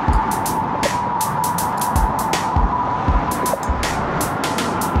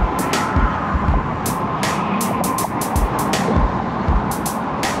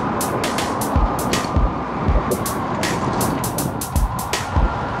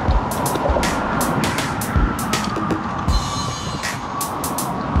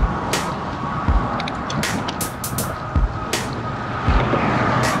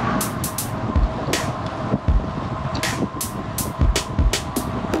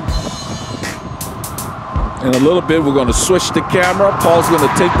 In a little bit, we're going to switch the camera. Paul's going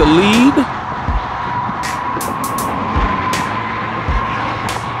to take the lead.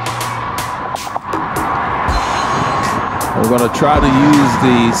 We're going to try to use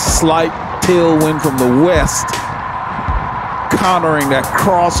the slight tailwind from the west countering that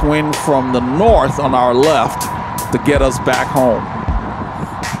crosswind from the north on our left to get us back home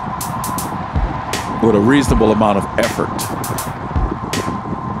with a reasonable amount of effort.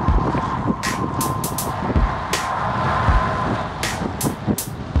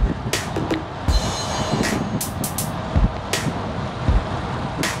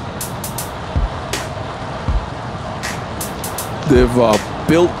 They've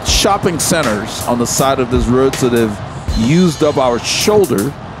built shopping centers on the side of this road, so they've used up our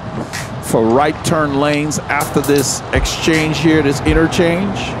shoulder for right turn lanes after this exchange here, this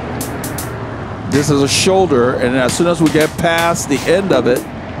interchange. This is a shoulder, and as soon as we get past the end of it,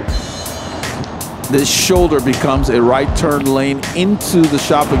 this shoulder becomes a right turn lane into the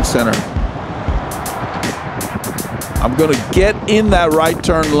shopping center. I'm gonna get in that right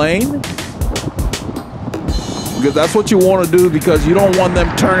turn lane, because that's what you want to do, because you don't want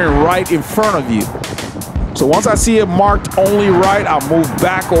them turning right in front of you. So once I see it marked only right, I'll move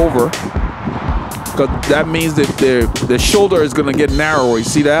back over, because that means that the shoulder is going to get narrower. You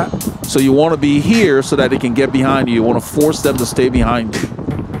see that? So you want to be here so that they can get behind you. You want to force them to stay behind you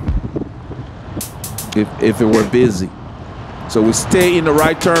if it were busy. So we stay in the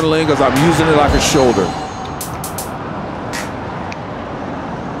right turn lane because I'm using it like a shoulder.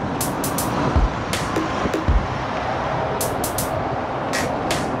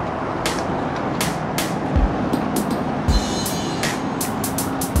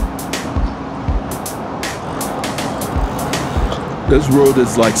 This road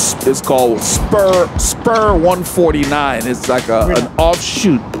is like, it's called Spur 149. It's like an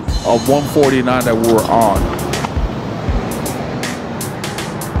offshoot of 149 that we're on.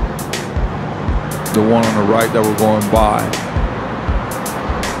 The one on the right that we're going by.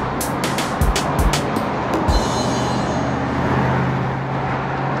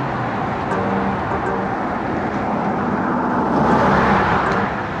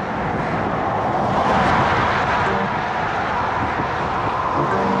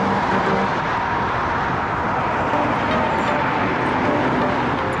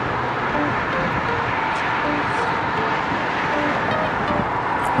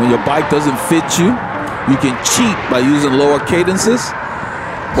 When your bike doesn't fit you, you can cheat by using lower cadences.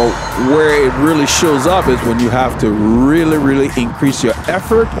 But where it really shows up is when you have to really increase your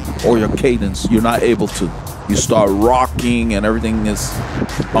effort or your cadence. You're not able to. You start rocking and everything is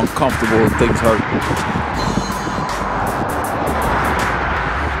uncomfortable and things hurt.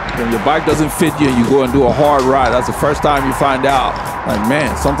 When your bike doesn't fit you and you go and do a hard ride, that's the first time you find out, like,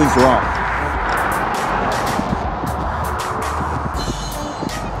 man, something's wrong.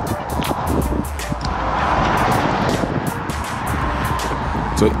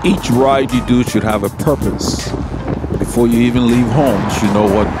 So each ride you do should have a purpose. Before you even leave home, you should know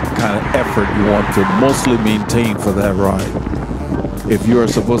what kind of effort you want to mostly maintain for that ride. If you're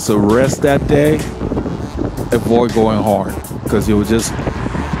supposed to rest that day, avoid going hard, because it will just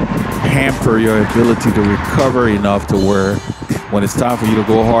hamper your ability to recover enough to where when it's time for you to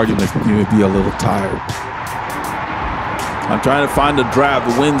go hard, you may be a little tired. I'm trying to find the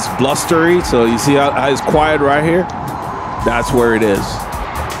draft. The wind's blustery, so you see how it's quiet right here? That's where it is.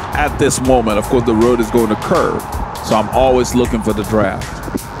 At this moment, of course, the road is going to curve, so I'm always looking for the draft.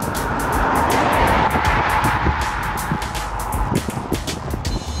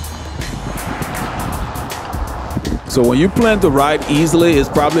 So when you plan to ride easily, it's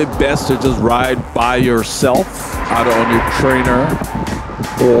probably best to just ride by yourself, either on your trainer,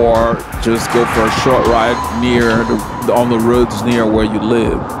 or just go for a short ride on the roads near where you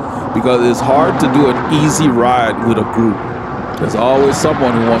live, because it's hard to do an easy ride with a group. There's always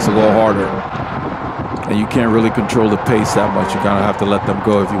someone who wants to go harder, and you can't really control the pace that much. You kind of have to let them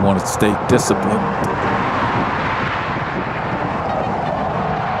go if you want to stay disciplined.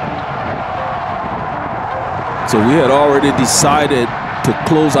 So we had already decided to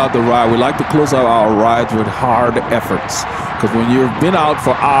close out the ride. We like to close out our rides with hard efforts, because when you've been out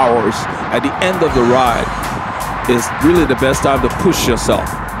for hours, at the end of the ride, it's really the best time to push yourself,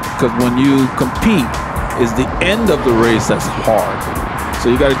 because when you compete, is the end of the race that's hard. So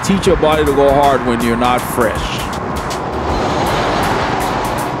you got to teach your body to go hard when you're not fresh.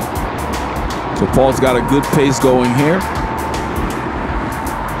 So Paul's got a good pace going here.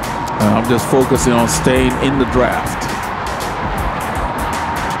 And I'm just focusing on staying in the draft.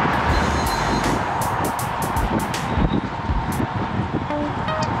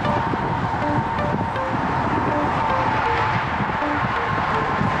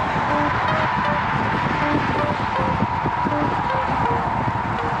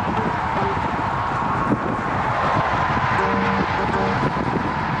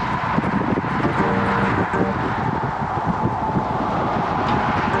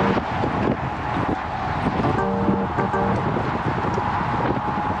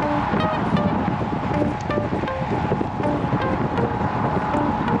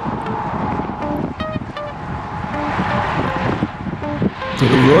 So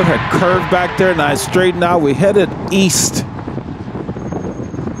the road had curved back there, and I straightened out. We headed east.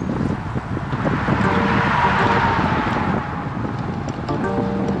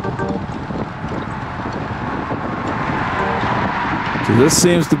 So this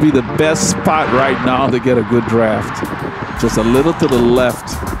seems to be the best spot right now to get a good draft. Just a little to the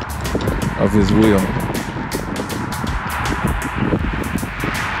left of his wheel.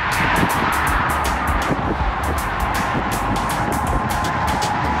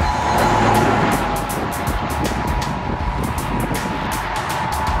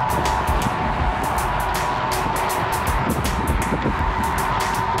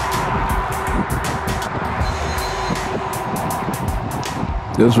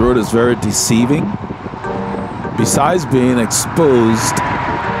 This road is very deceiving. Besides being exposed,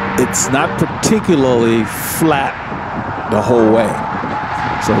 it's not particularly flat the whole way.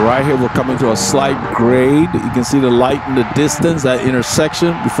 So right here, we're coming to a slight grade. You can see the light in the distance, that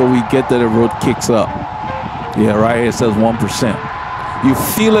intersection. Before we get there, the road kicks up. Yeah, right here it says 1%. You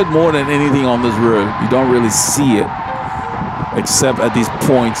feel it more than anything on this road. You don't really see it, except at these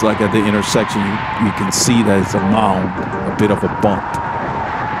points, like at the intersection, you can see that it's a mound, a bit of a bump.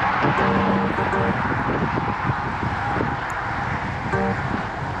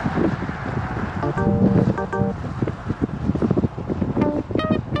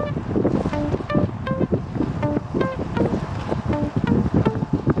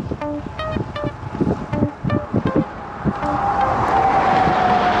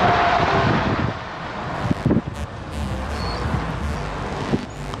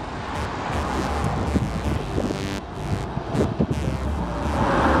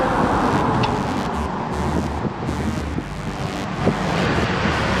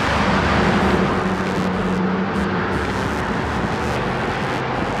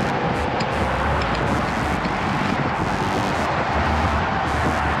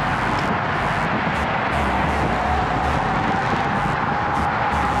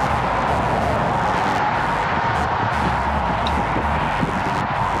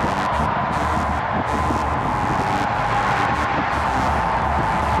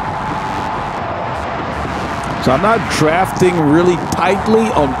 So I'm not drafting really tightly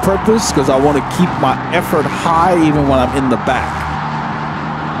on purpose because I want to keep my effort high even when I'm in the back.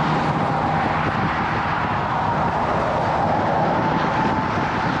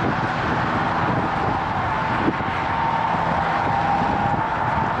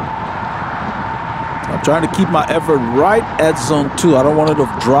 I'm trying to keep my effort right at zone 2. I don't want it to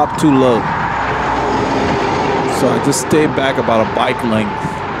drop too low. So I just stay back about a bike length.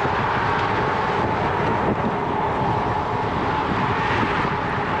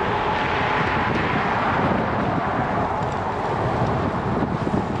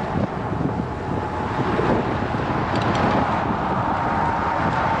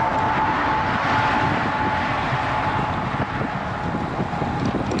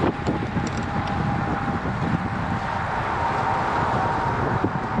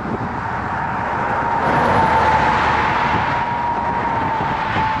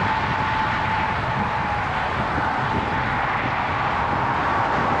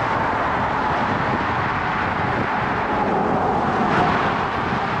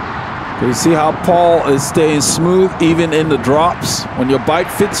 You see how Paul is staying smooth even in the drops? When your bike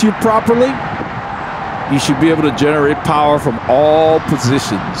fits you properly, you should be able to generate power from all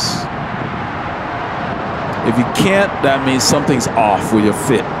positions. If you can't, that means something's off with your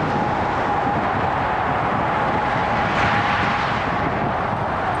fit.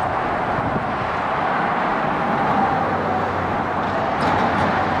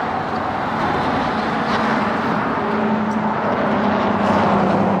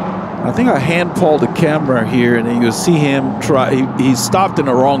 I think I hand Paul the camera here, and then you'll see him try. He stopped in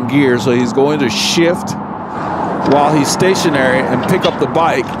the wrong gear, so he's going to shift while he's stationary and pick up the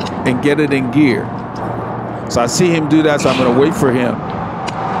bike and get it in gear. So I see him do that, so I'm going to wait for him.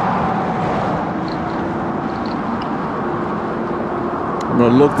 I'm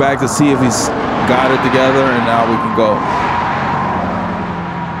going to look back to see if he's got it together, and now we can go.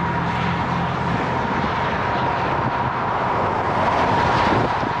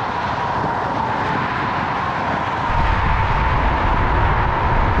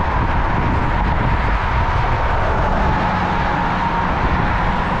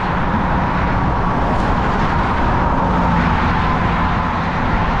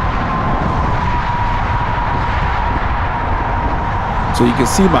 So you can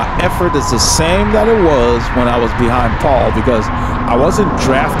see my effort is the same that it was when I was behind Paul, because I wasn't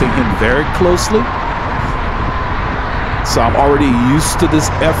drafting him very closely. So I'm already used to this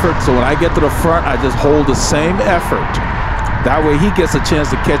effort. So when I get to the front, I just hold the same effort That way he gets a chance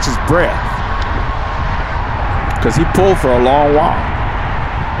to catch his breath. Because he pulled for a long while.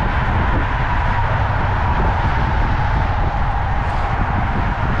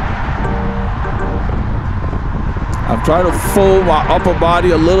 I'm trying to fold my upper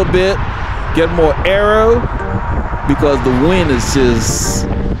body a little bit, get more aero, because the wind is just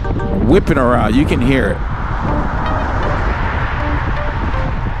whipping around. You can hear it.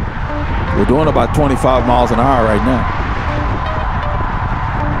 We're doing about 25 miles an hour right now.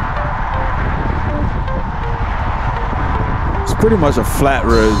 It's pretty much a flat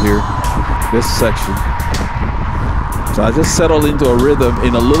road here, this section. So I just settled into a rhythm.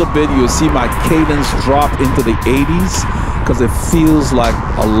 In a little bit, you'll see my cadence drop into the 80s because it feels like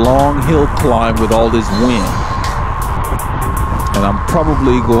a long hill climb with all this wind. And I'm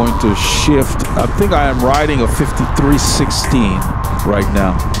probably going to shift. I think I am riding a 5316 right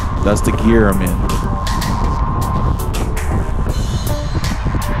now. That's the gear I'm in.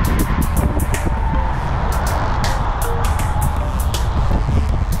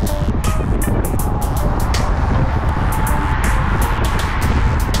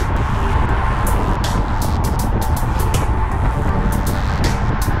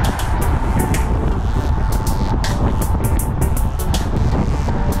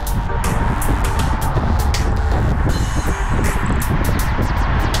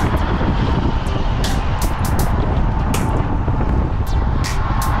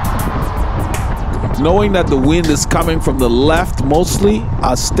 Knowing that the wind is coming from the left mostly,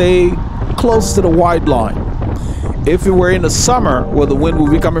 I stay close to the wide line. If it were in the summer where the wind would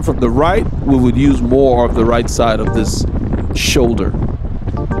be coming from the right, we would use more of the right side of this shoulder.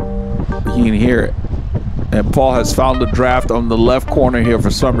 You can hear it. And Paul has found the draft on the left corner here for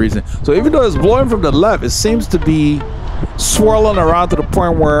some reason. So even though it's blowing from the left, it seems to be swirling around to the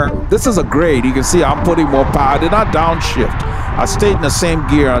point where this is a grade. You can see I'm putting more power. I did not downshift. I stayed in the same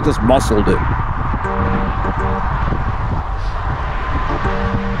gear. I just muscled it.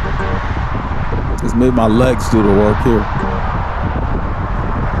 Just made my legs do the work here.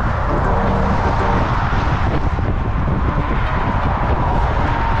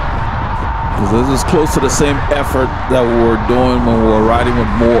 Because this is close to the same effort that we were doing when we were riding with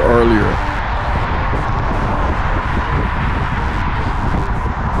more earlier.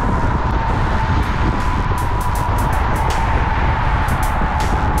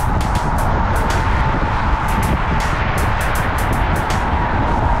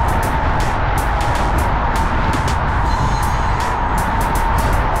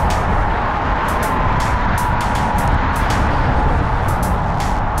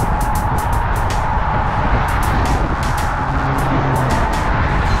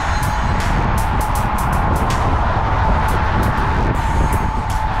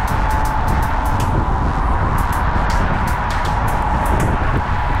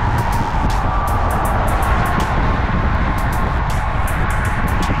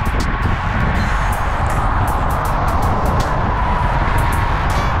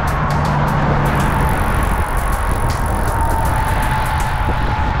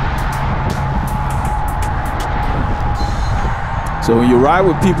 So when you ride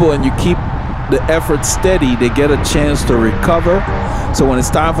with people and you keep the effort steady, they get a chance to recover. So when it's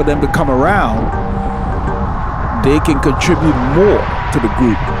time for them to come around, they can contribute more to the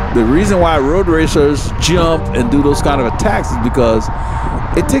group. The reason why road racers jump and do those kind of attacks is because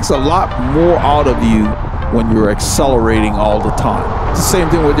it takes a lot more out of you when you're accelerating all the time. It's the same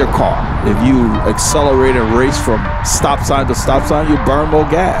thing with your car. If you accelerate and race from stop sign to stop sign, you burn more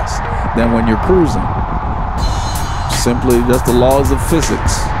gas than when you're cruising. Simply just the laws of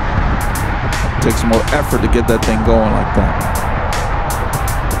physics. It takes more effort to get that thing going like that.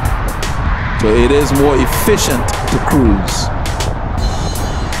 So it is more efficient to cruise.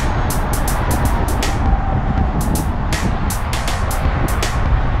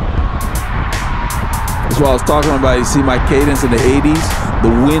 That's what I was talking about. You see my cadence in the 80s. The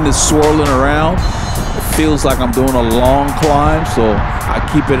wind is swirling around. It feels like I'm doing a long climb, so I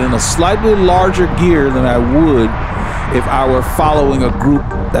keep it in a slightly larger gear than I would if I were following a group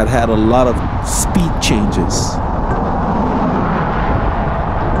that had a lot of speed changes.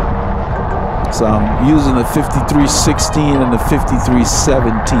 So I'm using the 5316 and the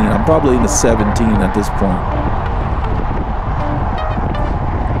 5317. I'm probably in the 17 at this point.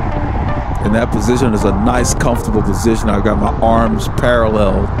 And that position is a nice, comfortable position. I've got my arms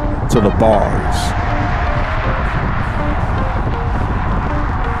parallel to the bars.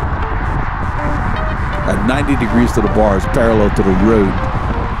 At 90 degrees to the bars, parallel to the road.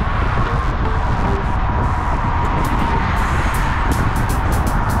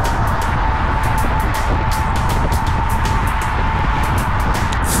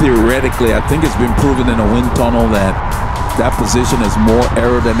 theoretically, I think it's been proven in a wind tunnel that that position is more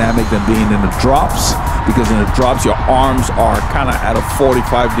aerodynamic than being in the drops, because in the drops your arms are kind of at a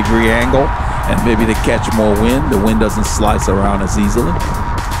 45-degree angle, and maybe to catch more wind, the wind doesn't slice around as easily.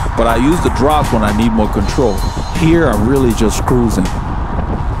 But I use the drops when I need more control. Here I'm really just cruising.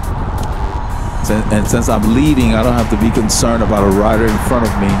 And since I'm leading, I don't have to be concerned about a rider in front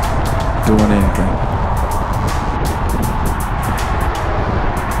of me doing anything.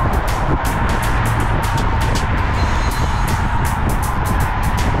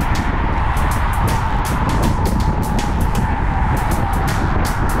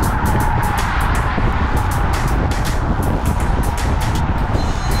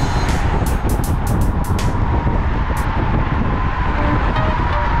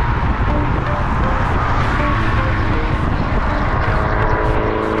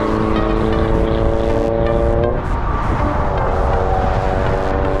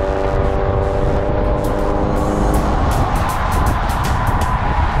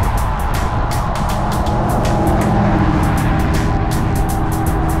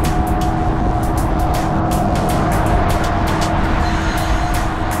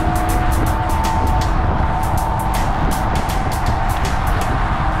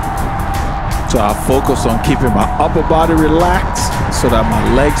 So I focus on keeping my upper body relaxed so that my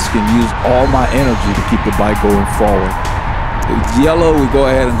legs can use all my energy to keep the bike going forward. It's yellow, we go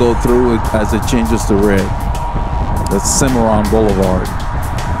ahead and go through it as it changes to red. That's Cimarron Boulevard.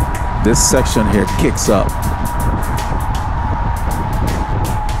 This section here kicks up.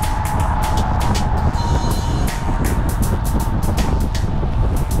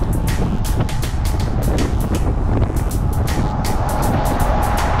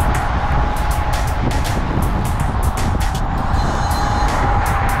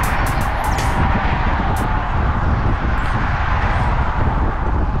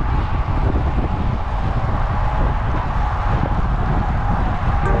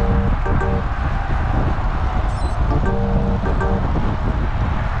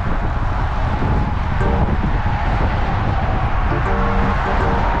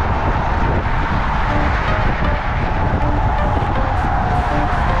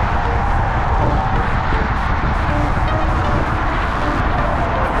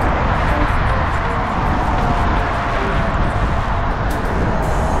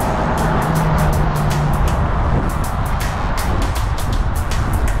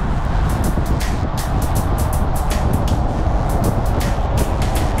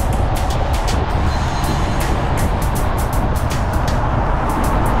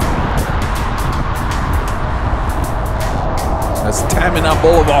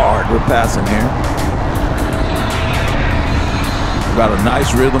 Boulevard we're passing here. We've got a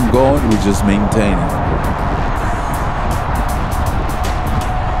nice rhythm going, we just maintain it.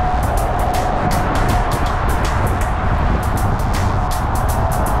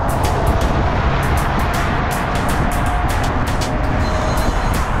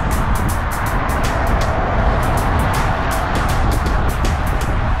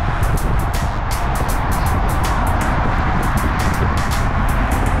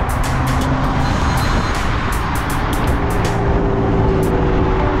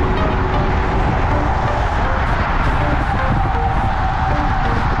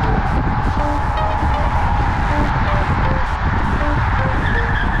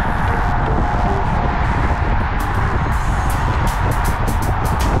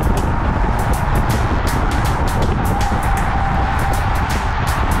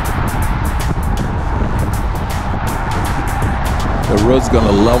 The road's going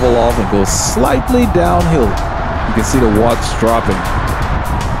to level off and go slightly downhill. You can see the watts dropping.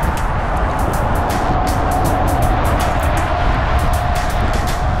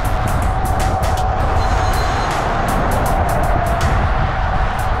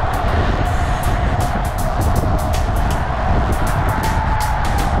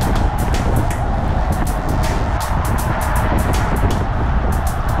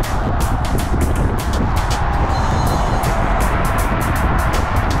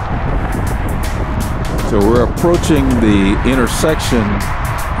 So we're approaching the intersection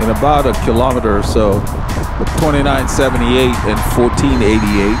in about a kilometer or so with 2978 and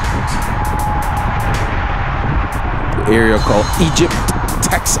 1488. The area called Egypt,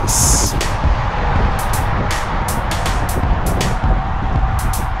 Texas.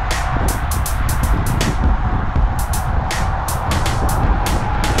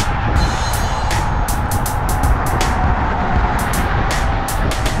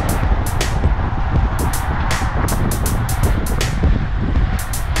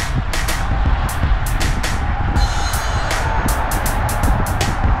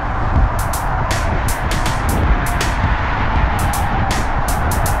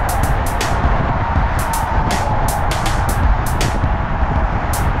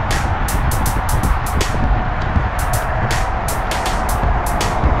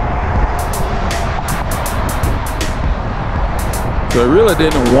 So it really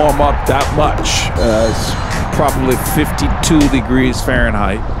didn't warm up that much. It's probably 52 degrees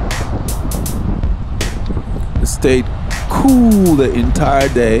Fahrenheit. It stayed cool the entire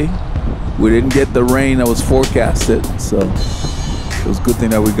day. We didn't get the rain that was forecasted, so it was a good thing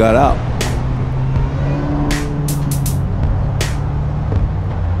that we got out.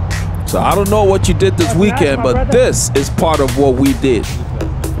 So I don't know what you did this weekend, but this is part of what we did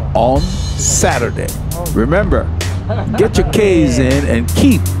on Saturday. Remember, get your K's in and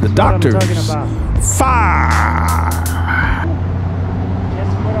keep the doctors far.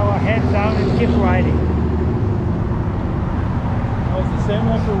 Just put our heads down and keep riding. It's the same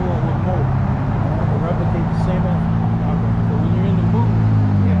one for what?